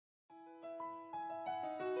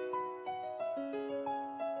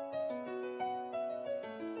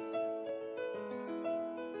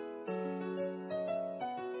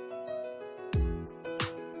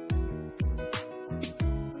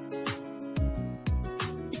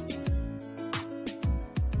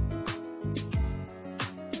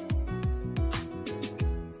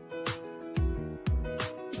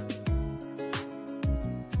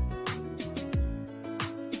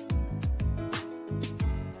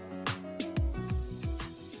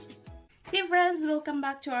friends! Welcome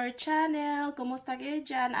back to our channel. Kumusta kayo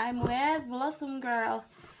dyan? I'm with Blossom Girl.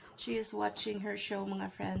 She is watching her show, mga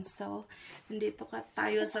friends. So, nandito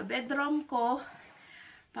tayo sa bedroom ko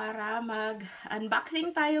para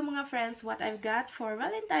mag-unboxing tayo, mga friends, what I've got for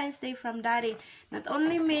Valentine's Day from Daddy. Not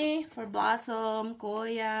only me, for Blossom,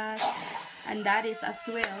 Kuya, and Daddy's as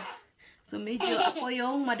well. So, medyo ako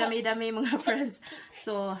yung madami-dami, mga friends.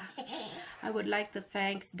 So, I would like to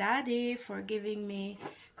thank Daddy for giving me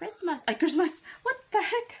Christmas. What the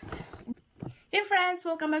heck? Hey friends,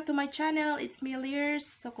 welcome back to my channel. It's me, Lears.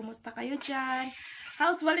 So, kumusta kayo dyan?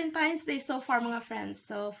 How's Valentine's Day so far, mga friends?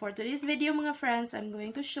 So, for today's video, mga friends, I'm going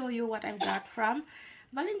to show you what I've got from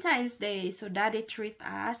Valentine's Day. So, Daddy treat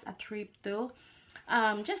us a trip to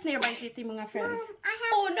just nearby city, mga friends. Mom, I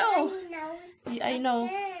have oh no! nose. I know.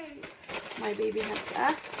 My baby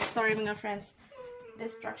has sorry, mga friends.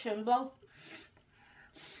 Destruction blow.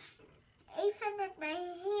 Even at my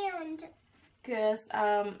hand. Because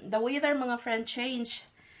the weather, mga friend, changed.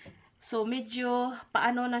 So, medyo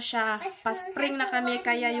paano na siya. Pa-spring na kami,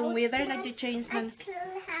 kaya yung weather nag-change na. I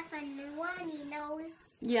still have a runny nose.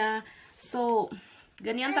 Yeah. So,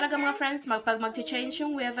 ganyan talaga, mga friends. Pag mag-change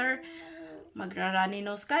yung weather, magra-runny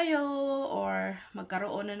nose kayo, or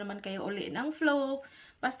magkaroon na naman kayo uli ng flu.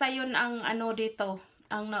 Basta yun ang ano dito,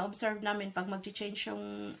 ang na-observe namin pag mag-change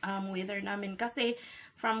yung weather namin. Kasi,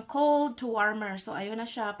 from cold to warmer. So, ayun na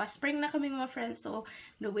siya. Pa-spring na kami, mga friends. So,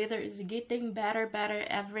 the weather is getting better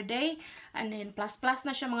every day. And then, plus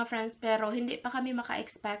na siya, mga friends. Pero, hindi pa kami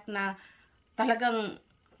maka-expect na talagang,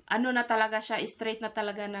 ano na talaga siya, straight na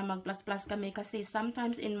talaga na mag-plus kami. Kasi,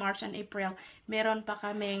 sometimes in March and April, meron pa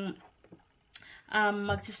kaming,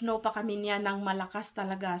 magsisnow pa kami niya ng malakas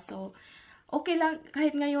talaga. So, okay lang,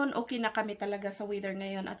 kahit ngayon, okay na kami talaga sa weather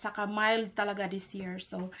ngayon. At saka mild talaga this year.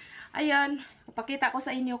 So, ayan, papakita ko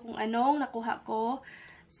sa inyo kung anong nakuha ko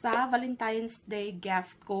sa Valentine's Day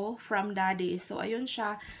gift ko from Daddy. So, ayun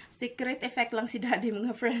siya. Secret effect lang si Daddy,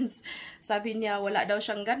 mga friends. Sabi niya, wala daw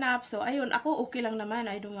siyang ganap. So, ayun, ako okay lang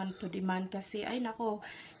naman. I don't want to demand kasi, ay nako,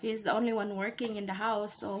 he's the only one working in the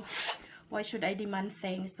house. So, why should I demand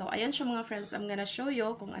things? So, ayan siya, mga friends. I'm gonna show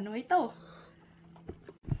you kung ano ito.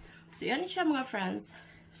 So, yan siya, mga friends.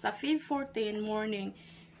 Sa Feb 14 morning,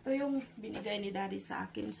 ito yung binigay ni Daddy sa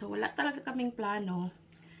akin. So, wala talaga kaming plano.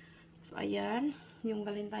 So, ayan. Yung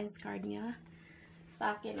Valentine's card niya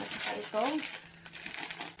sa akin. At saka itong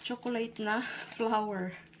chocolate na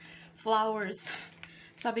flowers.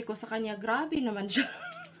 Sabi ko sa kanya, grabe naman siya.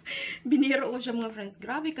 Biniro ko siya, mga friends.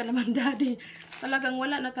 Grabe ka naman, Daddy. Talagang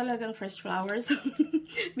wala na talagang fresh flowers.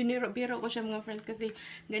 Biniro ko siya, mga friends. Kasi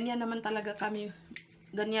ganyan naman talaga kami.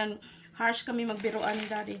 Ganyan, harsh kami magbiroan ni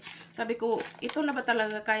Daddy. Sabi ko, ito na ba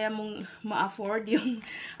talaga kaya mong ma-afford yung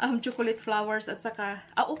chocolate flowers at saka,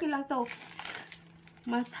 okay lang to.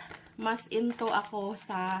 Mas into ako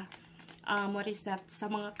sa, what is that,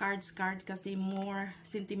 sa mga cards kasi more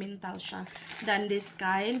sentimental siya than this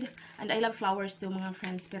kind. And I love flowers too, mga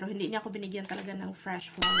friends. Pero hindi niya ako binigyan talaga ng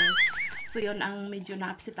fresh flowers. So, yun ang medyo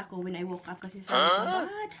na-upset ako when I woke up kasi sabi ko,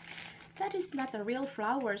 what? That is not a real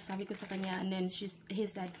flower, sabi ko sa kanya. And then he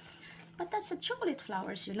said, but that's a chocolate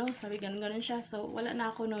flowers, you know. Sabi ganun siya. So, wala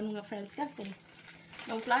na ako noon, mga friends, kasi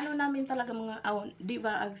yung plano namin talaga, mga, di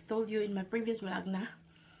ba, I've told you in my previous vlog na,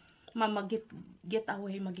 mag-get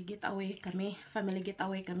away kami, family get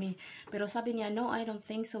away kami. Pero sabi niya, no, I don't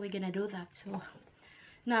think so, we're gonna do that. So,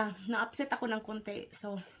 na-upset ako ng konti.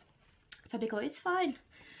 So, sabi ko, it's fine.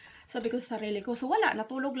 Sabi ko sa sarili ko, so wala,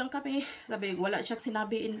 natulog lang kami. Sabi, wala siya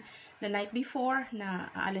sinabi in the night before na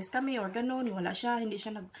aalis kami or ganun. Wala siya, hindi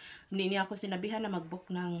niya ako sinabihan na mag-book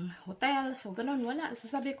ng hotel. So, ganun, wala. So,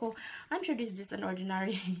 sabi ko, I'm sure this is just an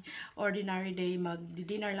ordinary day.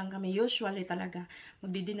 Magdi-dinner lang kami. Usually talaga,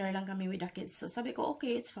 magdi-dinner lang kami with the kids. So, sabi ko,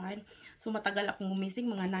 okay, it's fine. So, matagal akong gumising,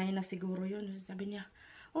 mga 9 na siguro yun. So, sabi niya,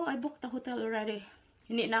 oh, I booked the hotel already.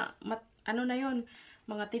 Hindi na, ano na yun,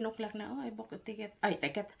 mga 10 o'clock na, I booked a ticket,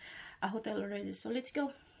 a hotel already. So, let's go.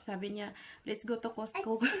 Sabi niya, let's go to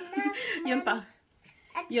Costco. yun pa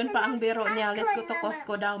ang biro niya. Let's go to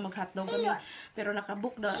Costco daw, mag-hotdog kami. Pero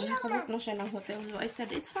nakabook na siya ng hotel. So, I said,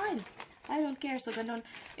 it's fine. I don't care. So, ganun.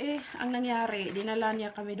 Ang nangyari, dinala niya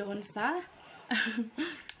kami doon sa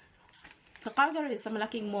Galore, sa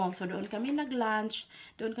malaking mall. So, doon kami nag-lunch.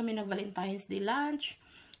 Doon kami nag-Valentine's Day lunch.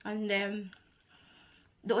 And then,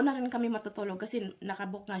 doon na rin kami matutulog kasi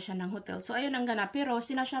nakabook na siya ng hotel. So, ayun ang ganap. Pero,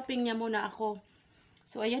 sinashopping niya muna ako.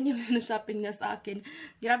 So, ayan yung shopping niya sa akin.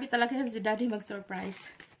 Grabe talaga si Daddy mag-surprise.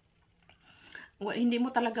 Hindi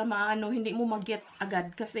mo talaga hindi mo mag-gets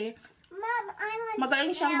agad. Kasi, Mom,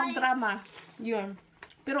 magaling siyang mag-drama. Yun.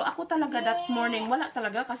 Pero ako talaga that morning, wala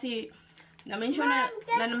talaga kasi Na-mention Mom,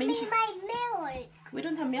 just me na-mention. my milk. We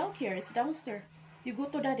don't have milk here. It's downstairs. You go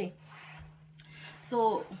to daddy.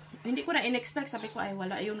 So, hindi ko na in-expect. Sabi ko, ay,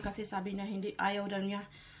 wala yun. Kasi sabi na, hindi, ayaw daw niya.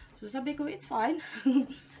 So, sabi ko, it's fine.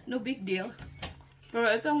 No big deal. Pero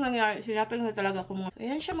ito ang nangyari. Sinapin na talaga ko mga. So,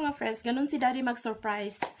 yan siya mga friends. Ganun si daddy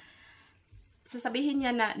mag-surprise. Sasabihin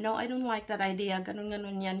niya na, no, I don't like that idea.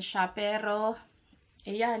 Ganun-ganun yan siya. Pero,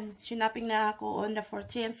 ayan, sinaping na ako on the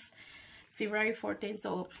 14th, February 14th.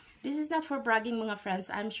 So, this is not for bragging mga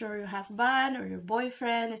friends. I'm sure your husband or your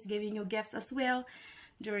boyfriend is giving you gifts as well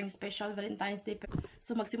during special Valentine's Day.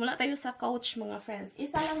 So, magsimula tayo sa Coach mga friends.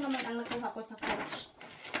 Isa lang naman ang nakuha ko sa Coach.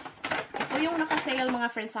 Ito yung naka-sale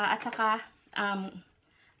mga friends ha. At saka,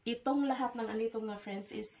 itong lahat ng anito mga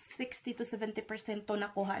friends is 60 to 70% to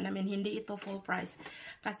nakuha namin. Hindi ito full price.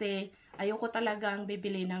 Kasi ayoko talagang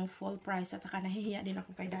bibili ng full price. At saka nahihiya din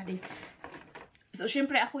ako kay daddy. So,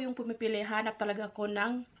 syempre ako yung pumipili. Hanap talaga ko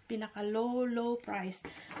ng pinaka-low price.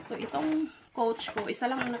 So, itong Coach ko,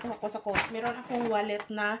 isa lang ang nakuha ko sa Coach. Meron akong wallet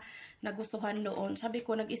na nagustuhan doon. Sabi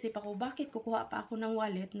ko, nag-isip ako, bakit kukuha pa ako ng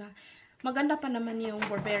wallet na maganda pa naman yung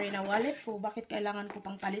Burberry na wallet ko. Bakit kailangan ko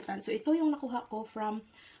pang palitan? So, ito yung nakuha ko from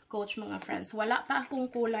Coach mga friends. Wala pa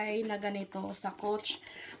akong kulay na ganito sa Coach.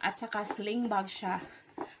 At saka sling bag siya.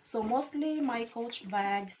 So, mostly my Coach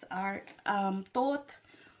bags are tote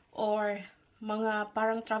or mga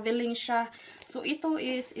parang traveling siya. So, ito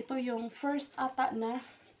yung first ata na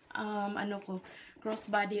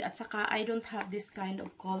crossbody. At saka, I don't have this kind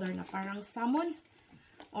of color na parang salmon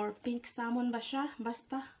or pink salmon ba siya?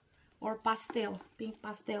 Basta. Or pastel. Pink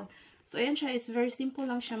pastel. So, ayan siya. It's very simple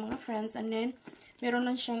lang siya mga friends. And then, meron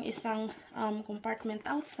lang siyang isang compartment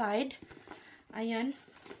outside. Ayan.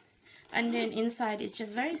 And then, inside, it's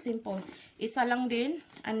just very simple. Isa lang din.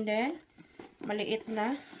 And then, maliit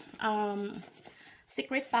na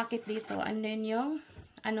secret packet dito. And then, yung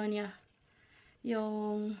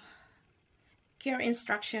yung care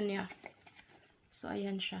instruction niya. So,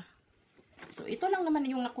 ayan siya. So, ito lang naman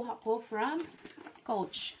yung nakuha ko from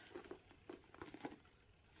Coach.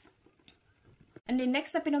 And then,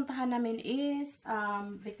 next na pinuntahan namin is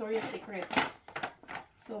Victoria's Secret.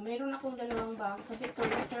 So, meron akong dalawang bag sa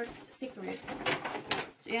Victoria's Secret.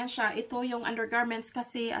 So, ayan siya. Ito yung undergarments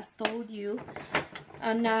kasi, as told you,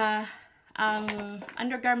 na ang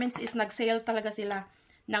undergarments is nag-sale talaga sila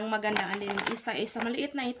ng maganda. And then, isa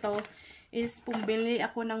maliit na ito is pumili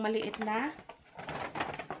ako ng maliit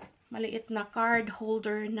na card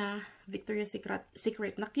holder na Victoria's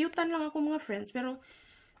Secret. Nakyutan lang ako mga friends, pero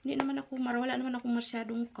wala naman ako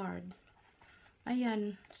masyadong card.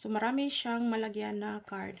 Ayan. So, marami siyang malagyan na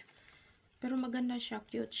card. Pero maganda siya.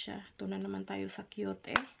 Cute siya. Ito na naman tayo sa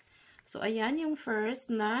cute eh. So, ayan yung first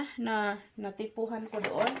na natipuhan ko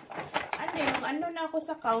doon. And then, nung na ako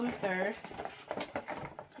sa counter,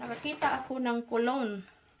 nakakita ako ng cologne.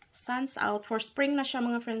 Suns Out. For spring na siya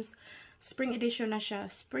mga friends. Spring edition na siya.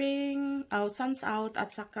 Suns Out at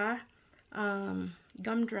saka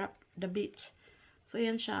Gumdrop The Beach. So,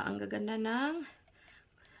 yan siya. Ang gaganda ng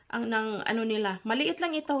nila. Maliit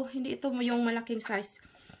lang ito. Hindi ito yung malaking size.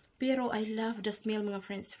 Pero, I love the smell, mga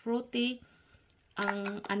friends. Fruity.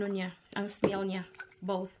 Ang smell niya.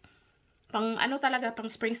 Both. Pang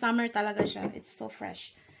spring, summer talaga siya. It's so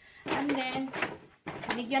fresh. And then,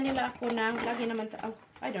 binigyan nila ako ng, lagi naman,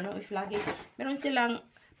 I don't know if lagi. Meron silang,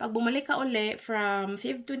 pag bumalik ka uli, from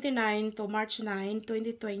Feb 29 to March 9,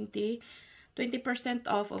 2020,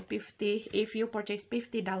 20% off of 50 if you purchase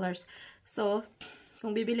 $50. So,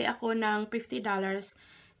 kung bibili ako ng $50,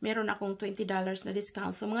 meron akong $20 na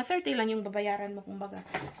discount. So, mga 30 lang yung babayaran mo kumbaga.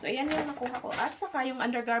 So, ayan yung nakuha ko. At saka yung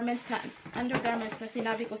undergarments na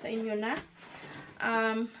sinabi ko sa inyo na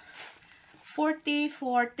 40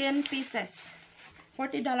 for 10 pieces.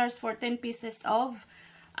 $40 for 10 pieces of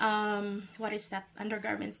what is that?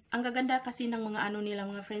 Undergarments. Ang gaganda kasi ng mga nila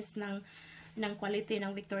mga friends ng quality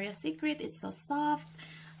ng Victoria's Secret. It's so soft.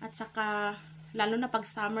 At saka, lalo na pag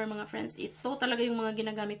summer mga friends, ito talaga yung mga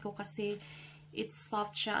ginagamit ko kasi it's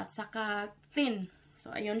soft siya at saka thin.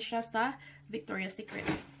 So, ayun siya sa Victoria's Secret.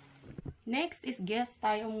 Next is Guess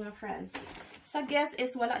tayo mga friends. Sa Guess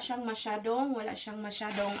is wala siyang masyadong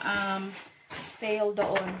sale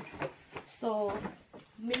doon. So,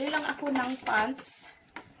 bili lang ako ng pants,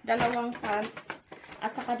 dalawang pants,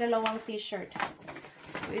 at saka dalawang t-shirt.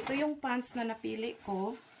 So, ito yung pants na napili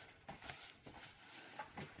ko.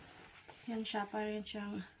 Yan siya, parang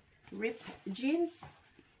siyang ripped jeans.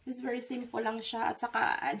 It's very simple lang siya. At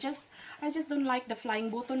saka, I just don't like the flying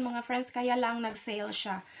button, mga friends. Kaya lang nag-sale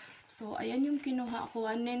siya. So, ayan yung kinuha ko.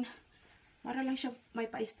 And then, para lang siya may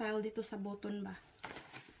pa-style dito sa button ba.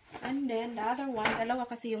 And then, the other one, dalawa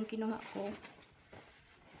kasi yung kinuha ko.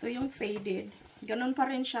 Ito yung faded. Ganun pa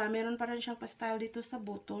rin siya. Meron pa rin siyang pa-style dito sa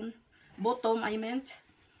bottom. Bottom, I meant.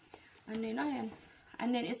 And then, ayan. And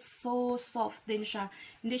then, it's so soft din siya.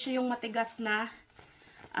 Hindi siya yung matigas na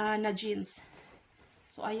na jeans.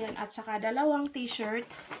 So, ayan. At saka, dalawang t-shirt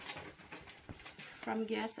from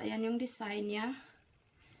Guess. Ayan yung design niya.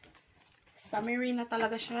 Summery na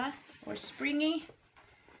talaga siya. Or springy.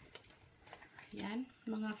 Ayan.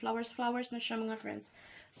 Mga flowers na siya, mga friends.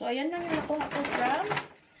 So, ayan lang yung nakuha ko from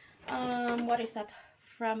what is that?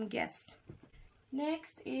 From Guess.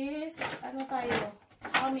 Next is, ano tayo?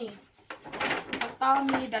 Tommy. Sa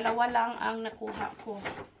Tommy, dalawa lang ang nakuha ko.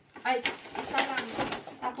 Ay, isa lang.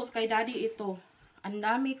 Tapos kay Daddy ito. Ang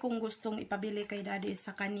dami kong gustong ipabili kay Daddy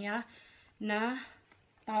sa kanya na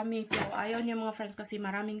Tommy. Pero ayaw niya, mga friends, kasi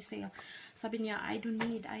maraming sale. Sabi niya, I don't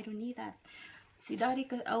need that. Si Daddy,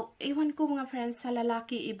 ewan ko, mga friends, sa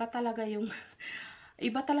lalaki, iba talaga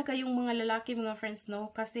yung mga lalaki, mga friends, no?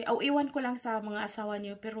 Kasi, iwan ko lang sa mga asawa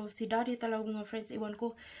niyo. Pero si Daddy talaga, mga friends, iwan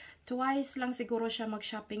ko. Twice lang siguro siya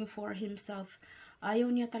mag-shopping for himself. Ayaw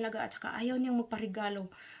niya talaga, at saka ayaw niyang magparigalo.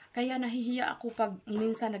 Kaya nahihiya ako pag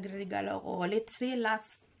minsan nagre-regalo ako. Let's say,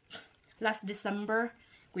 last December,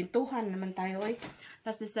 kwentuhan naman tayo, eh.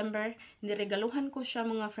 Last December, niregaluhan ko siya,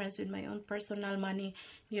 mga friends, with my own personal money.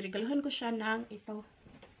 Niregaluhan ko siya ng ito.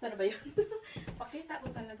 Sana ba yun? Pakita ko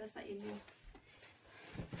talaga sa inyo.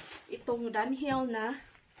 Itong Dunhill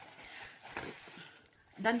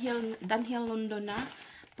London na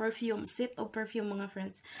perfume, set of perfume, mga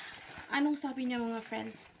friends. Anong sabi niya, mga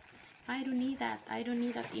friends? I don't need that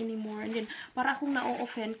anymore. And then, para akong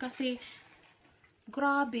na-offend kasi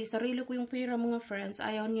grabe, sarili ko yung pera, mga friends.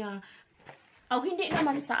 Ayaw niya. Hindi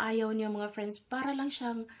naman sa ayaw niya, mga friends. Para lang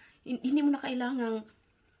siyang, hindi mo na kailangang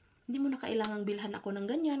bilhan ako ng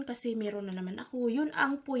ganyan kasi meron na naman ako. Yun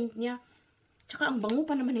ang point niya. Tsaka ang bango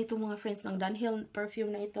pa naman ito, mga friends, ng Dunhill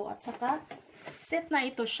perfume na ito. At saka, set na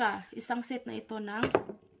ito siya. Isang set na ito ng,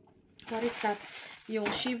 what is that? Yung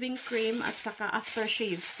shaving cream at saka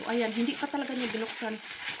aftershave. So, ayan, hindi pa talaga niya binuksan.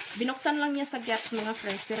 Binuksan lang niya sa Gap, mga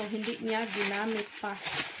friends, pero hindi niya ginamit pa.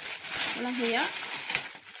 Walang hiya.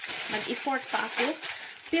 Nag-effort pa ako.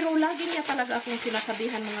 Pero lagi niya talaga akong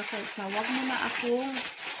sinasabihan, mga friends, na wag mo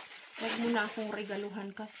na akong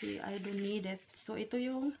regaluhan kasi I don't need it. So, ito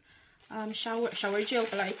yung shower gel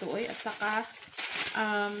pala ito, at saka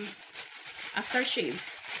aftershave.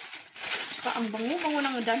 Saka ang bango-bango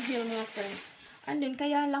ng Dunhill, mga friends. And then,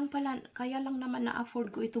 kaya lang naman na-afford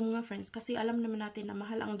ko ito, mga friends, kasi alam naman natin na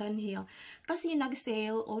mahal ang Dunhill. Kasi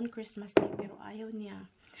nag-sale on Christmas Day, pero ayaw niya.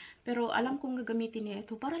 Pero alam kong gagamitin niya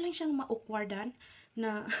ito. Para lang siyang ma-awkwardan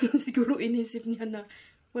na siguro inisip niya na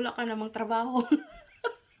wala ka namang trabaho.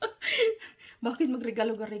 Bakit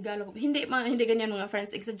magregalo? Hindi ganyan, mga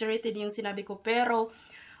friends. Exaggerated yung sinabi ko. Pero,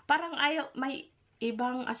 parang may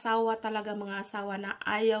ibang asawa talaga, mga asawa na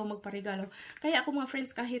ayaw magparegalo. Kaya ako, mga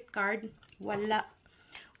friends, kahit card, wala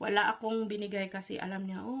akong binigay kasi alam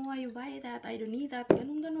niya, I buy that, I don't need that,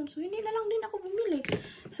 ganun. So, hindi na lang din ako bumili.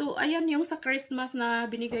 So, ayan yung sa Christmas na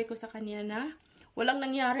binigay ko sa kanya na walang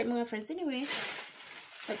nangyari, mga friends. Anyway,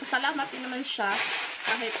 nagpasalamat din naman siya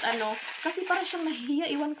kahit kasi para siyang nahihiya,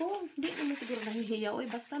 iwan ko, hindi naman siguro nahihiya,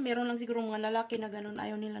 basta meron lang siguro mga lalaki na ganun,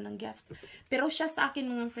 ayaw nila ng gift. Pero siya sa akin,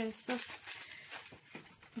 mga friends,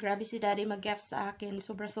 grabe si Daddy mag-gift sa akin,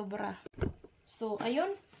 sobra-sobra. So,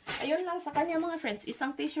 ayun lang sa kanya, mga friends,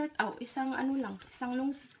 isang t-shirt,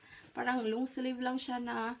 parang long sleeve lang siya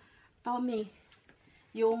na Tommy,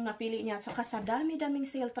 yung napili niya. Saka sa dami-daming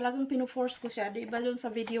sale, talagang pinu-force ko siya. Diba doon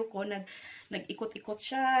sa video ko, nag-ikot-ikot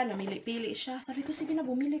siya, namili-pili siya. Sabi ko, sige na,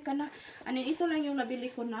 bumili ka na. And then, ito lang yung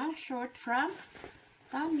nabili ko na short from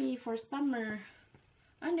Tommy for summer.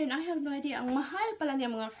 And then, I have no idea. Ang mahal pala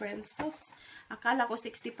niya, mga friends. So, akala ko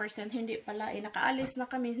 60%, hindi pala. Nakaalis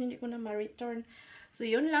na kami, hindi ko na ma-return. So,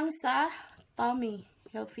 yun lang sa Tommy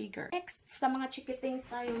Hilfiger. Next, sa mga chikitings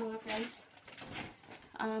tayo, mga friends.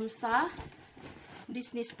 Sa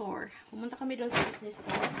Disney Store. Pumunta kami doon sa Disney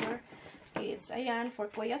Store for kids. Ayan, for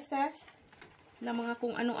Kuya Seth. Na mga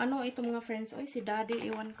kung ano-ano. Ito, mga friends. Si Daddy,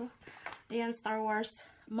 iwan ko. Ayan, Star Wars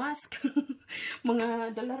mask.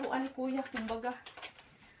 Mga dalaruan, kuya, kumbaga.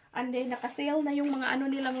 And then, nakasale na yung mga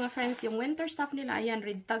nila, mga friends. Yung winter stuff nila. Ayan,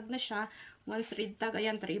 red tag na siya. Once red tag,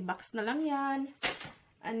 ayan, $3 na lang yan.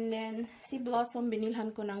 And then, si Blossom,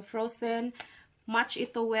 binilhan ko ng Frozen. Match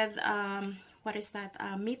ito with, what is that?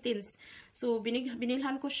 Mittens. So,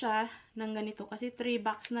 binilhan ko siya ng ganito kasi $3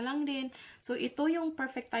 na lang din. So, ito yung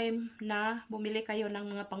perfect time na bumili kayo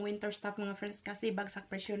ng mga pang winter stuff, mga friends, kasi bagsak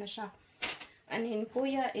presyo na siya. And then,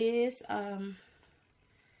 kuya is,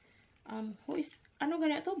 who is,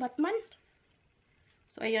 ganito? Batman?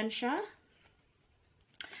 So, ayan siya.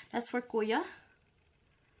 That's for kuya.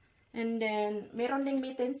 And then, meron ding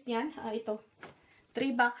mittens niyan. Ito.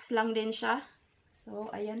 3 bucks lang din siya. So,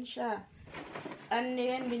 ayan siya. And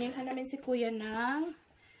then, binilhan namin si kuya ng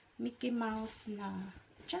Mickey Mouse na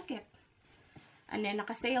jacket. And then,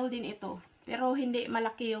 naka-sale din ito. Pero, hindi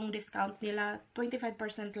malaki yung discount nila.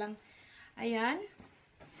 25% lang. Ayan.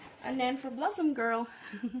 And then, for Blossom Girl,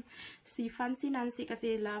 si Fancy Nancy,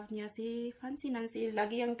 kasi love niya si Fancy Nancy.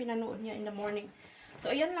 Lagi yung pinanood niya in the morning.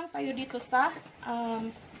 So, ayan lang tayo dito sa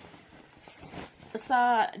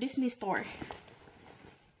Disney Store.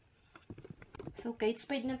 So, Kate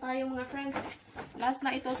Spade na tayo mga friends. Last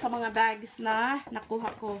na ito sa mga bags na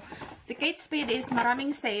nakuha ko. Si Kate Spade is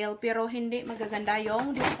maraming sale, pero hindi magaganda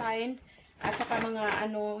yung design. At saka mga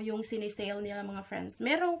yung sinisale nila mga friends.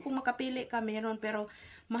 Meron, kung makapili ka, meron. Pero,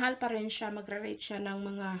 mahal pa rin siya. Magra-rate siya ng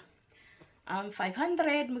mga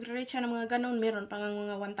 500. Magra-rate siya ng mga ganun. Meron pang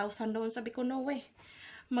mga 1,000 doon. Sabi ko, no way.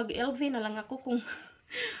 Mag-LV na lang ako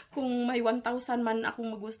kung may 1,000 man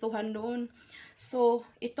akong magustuhan doon. So,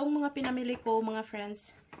 itong mga pinamili ko, mga friends,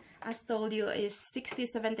 as told you, is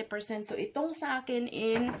 60-70%. So, itong sa akin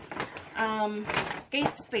in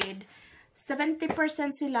Kate Spade,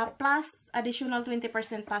 70% sila plus additional 20%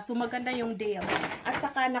 pa. So, maganda yung deal. At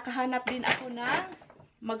saka, nakahanap din ako ng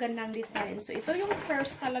magandang design. So, ito yung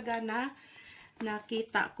first talaga na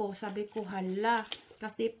nakita ko. Sabi ko, hala.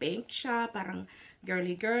 Kasi pink siya. Parang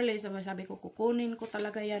girly-girly. Sabi ko, kukunin ko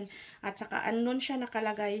talaga yan. At saka, andun siya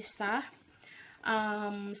nakalagay sa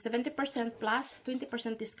 70% plus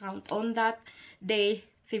 20% discount on that day,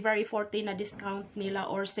 February 14 na discount nila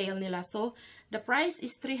or sale nila. So, the price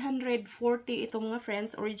is 340 ito mga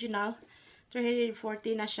friends, original. 340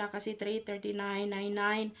 na siya kasi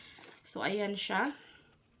 339.99. So, ayan siya.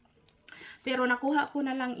 Pero, nakuha ko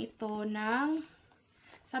na lang ito ng,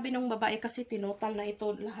 sabi nung babae kasi tinotal na ito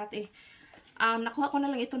lahat eh. Nakuha ko na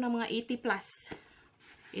lang ito ng mga 80 plus.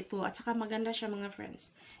 Ito, at saka maganda siya mga friends.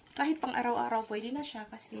 Kahit pang araw-araw, pwede na siya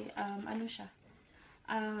kasi, ano siya,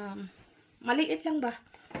 maliit lang ba?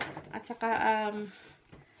 At saka,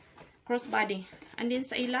 crossbody. And then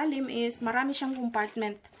sa ilalim is, marami siyang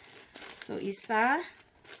compartment. So, isa,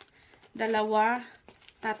 dalawa,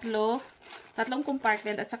 tatlong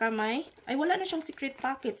compartment. At saka may, ay wala na siyang secret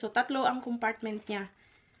pocket. So, tatlo ang compartment niya.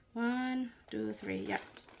 1, 2, 3, yeah.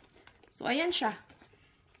 So, ayan siya.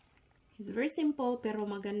 It's very simple, pero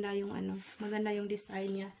maganda yung maganda yung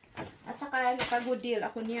design niya. At saka, naka-good deal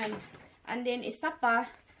ako niyan. And then, isa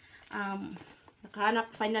pa,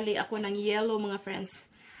 nakahanap finally ako ng yellow, mga friends.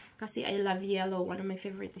 Kasi I love yellow. One of my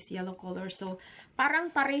favorite is yellow color. So,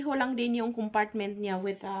 parang pareho lang din yung compartment niya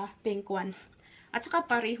with the pink one. At saka,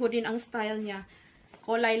 pareho din ang style niya.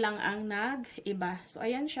 Kulay lang ang nag-iba. So,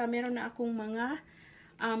 ayan siya. Meron na akong mga,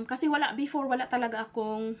 kasi before, wala talaga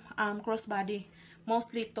akong crossbody.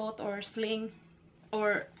 Mostly tote or sling,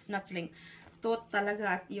 or not sling. Tote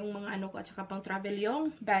talaga at yung mga ko at saka pang travel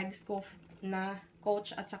yung bags ko na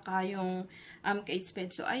Coach at saka yung Kate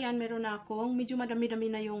Spade. So, ayan, meron na akong medyo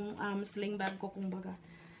madami-dami na yung sling bag ko kumbaga.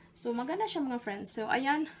 So, maganda siya mga friends. So,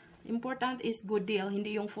 ayan, important is good deal,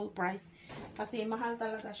 hindi yung full price. Kasi mahal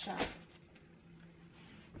talaga siya.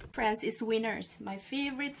 Friends is Winners. My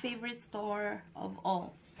favorite store of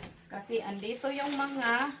all. Kasi andito yung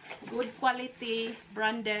mga good quality,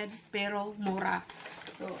 branded, pero mura.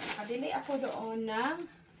 So, nakabili ako doon ng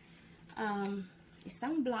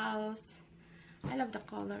isang blouse. I love the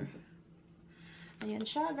color. Ayan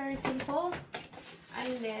siya. Very simple.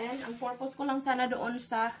 And then, ang purpose ko lang sana doon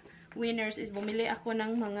sa Winners is bumili ako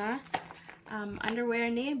ng mga underwear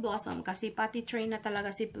ni Blossom. Kasi potty train na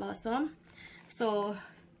talaga si Blossom. So,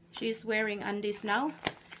 she's wearing undies now.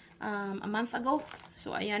 A month ago.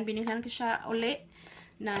 So, ayan. Binilhan ko siya uli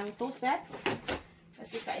ng 2 sets.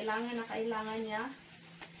 Kasi kailangan niya.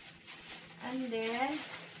 And then,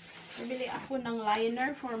 nabili ako ng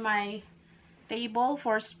liner for my table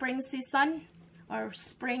for spring season or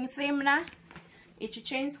spring theme na.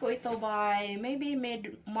 I-change ko ito by maybe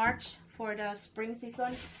mid-March for the spring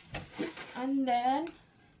season. And then,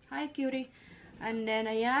 hi cutie. And then,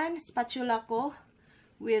 ayan, spatula ko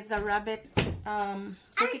with the rabbit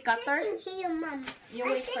cookie cutter. I'm sitting here, Mom. You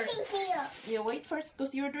wait first. You wait first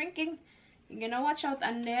because you're drinking. You're gonna watch out.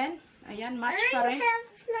 And then, ayan, match pa rin.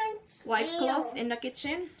 White cloth in the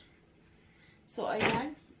kitchen. So,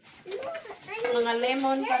 ayan. Mga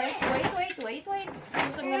lemon pa rin. Wait.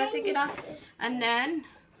 So, I'm gonna take it off. And then,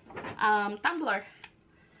 tumbler.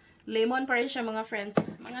 Lemon pa rin siya, mga friends.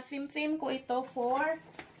 Mga theme ko ito for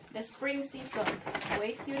the spring season.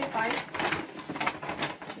 Wait, cutie pie.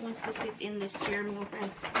 She wants to sit in this chair, mga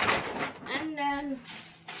friends. And then,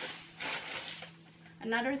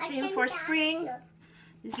 another theme for spring.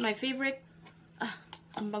 This is my favorite.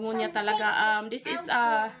 Ang bango niya talaga. This is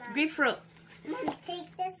grapefruit. Mom, take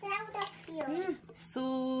this out of here.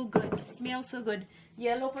 So good. Smells so good.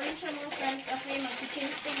 Yellow pa rin siya mga friends kasi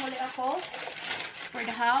mag-change thing ulit ako for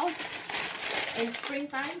the house in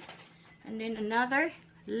springtime. And then another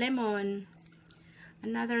lemon.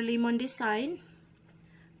 Another lemon design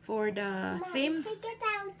for the Mom, theme. take it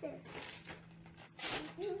out this.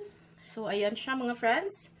 So ayan siya mga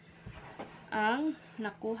friends. Ang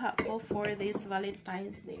nakuha ko for this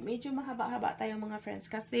Valentine's Day. Medyo mahaba-haba tayo mga friends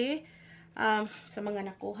kasi sa mga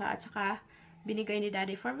nakuha at saka binigay ni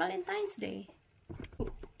Daddy for Valentine's Day.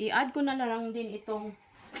 I-add ko na lang din itong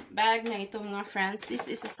bag na ito mga friends.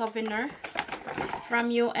 This is a souvenir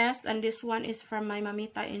from US and this one is from my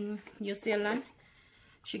mamita in New Zealand.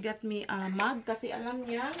 She got me a mug kasi alam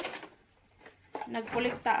niya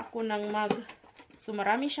nagkolekta ako ng mug. So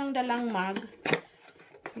marami siyang dalang mug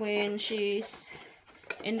when she's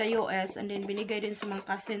in the US and then binigay din sa mga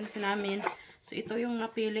cousins namin. So ito yung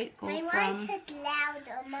napili ko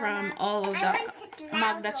from all of the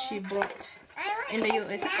mug that she brought in the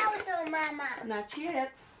US. Not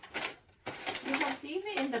yet. You have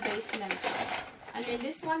TV in the basement. And then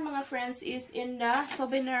this one mga friends is in the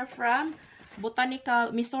souvenir from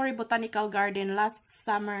Missouri Botanical Garden last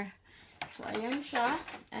summer. So ayan siya.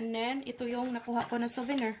 And then ito yung nakuha ko na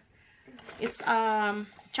souvenir. It's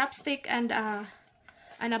chopstick and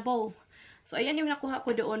a bowl. So, ayan yung nakuha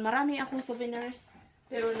ko doon. Marami akong souvenirs.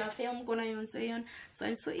 Pero na-film ko na yun. So, yun. So,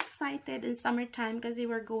 I'm so excited in summertime kasi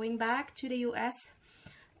we're going back to the US.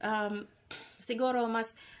 Siguro,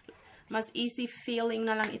 mas easy feeling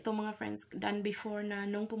na lang ito mga friends than before na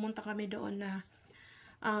nung pumunta kami doon na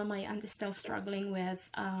my aunt is still struggling with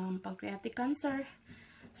pancreatic cancer.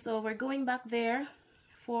 So, we're going back there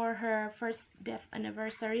for her first death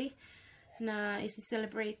anniversary na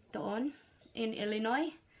isi-celebrate doon in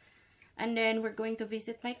Illinois. And then, we're going to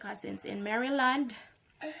visit my cousins in Maryland.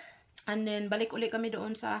 And then, balik uli kami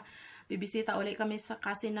doon bibisita uli kami sa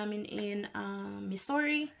cousin namin in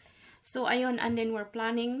Missouri. So, ayun. And then, we're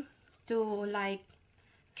planning to like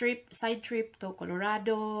side trip to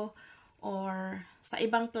Colorado or sa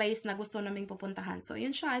ibang place na gusto naming pupuntahan. So,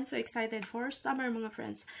 yun siya. I'm so excited for summer, mga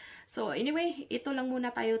friends. So, anyway, ito lang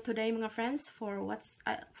muna tayo today, mga friends, for what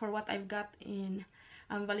I've got in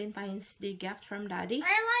Valentine's Day gift from Daddy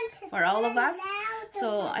for all of us.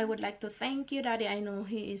 So, I would like to thank you, Daddy. I know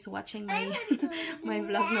he is watching my my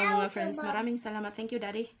vlog now, mga friends. Maraming salamat. Thank you,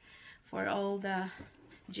 Daddy, for all the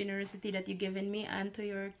generosity that you given me and to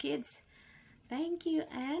your kids. Thank you,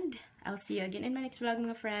 and I'll see you again in my next vlog,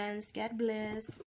 mga friends. God bless.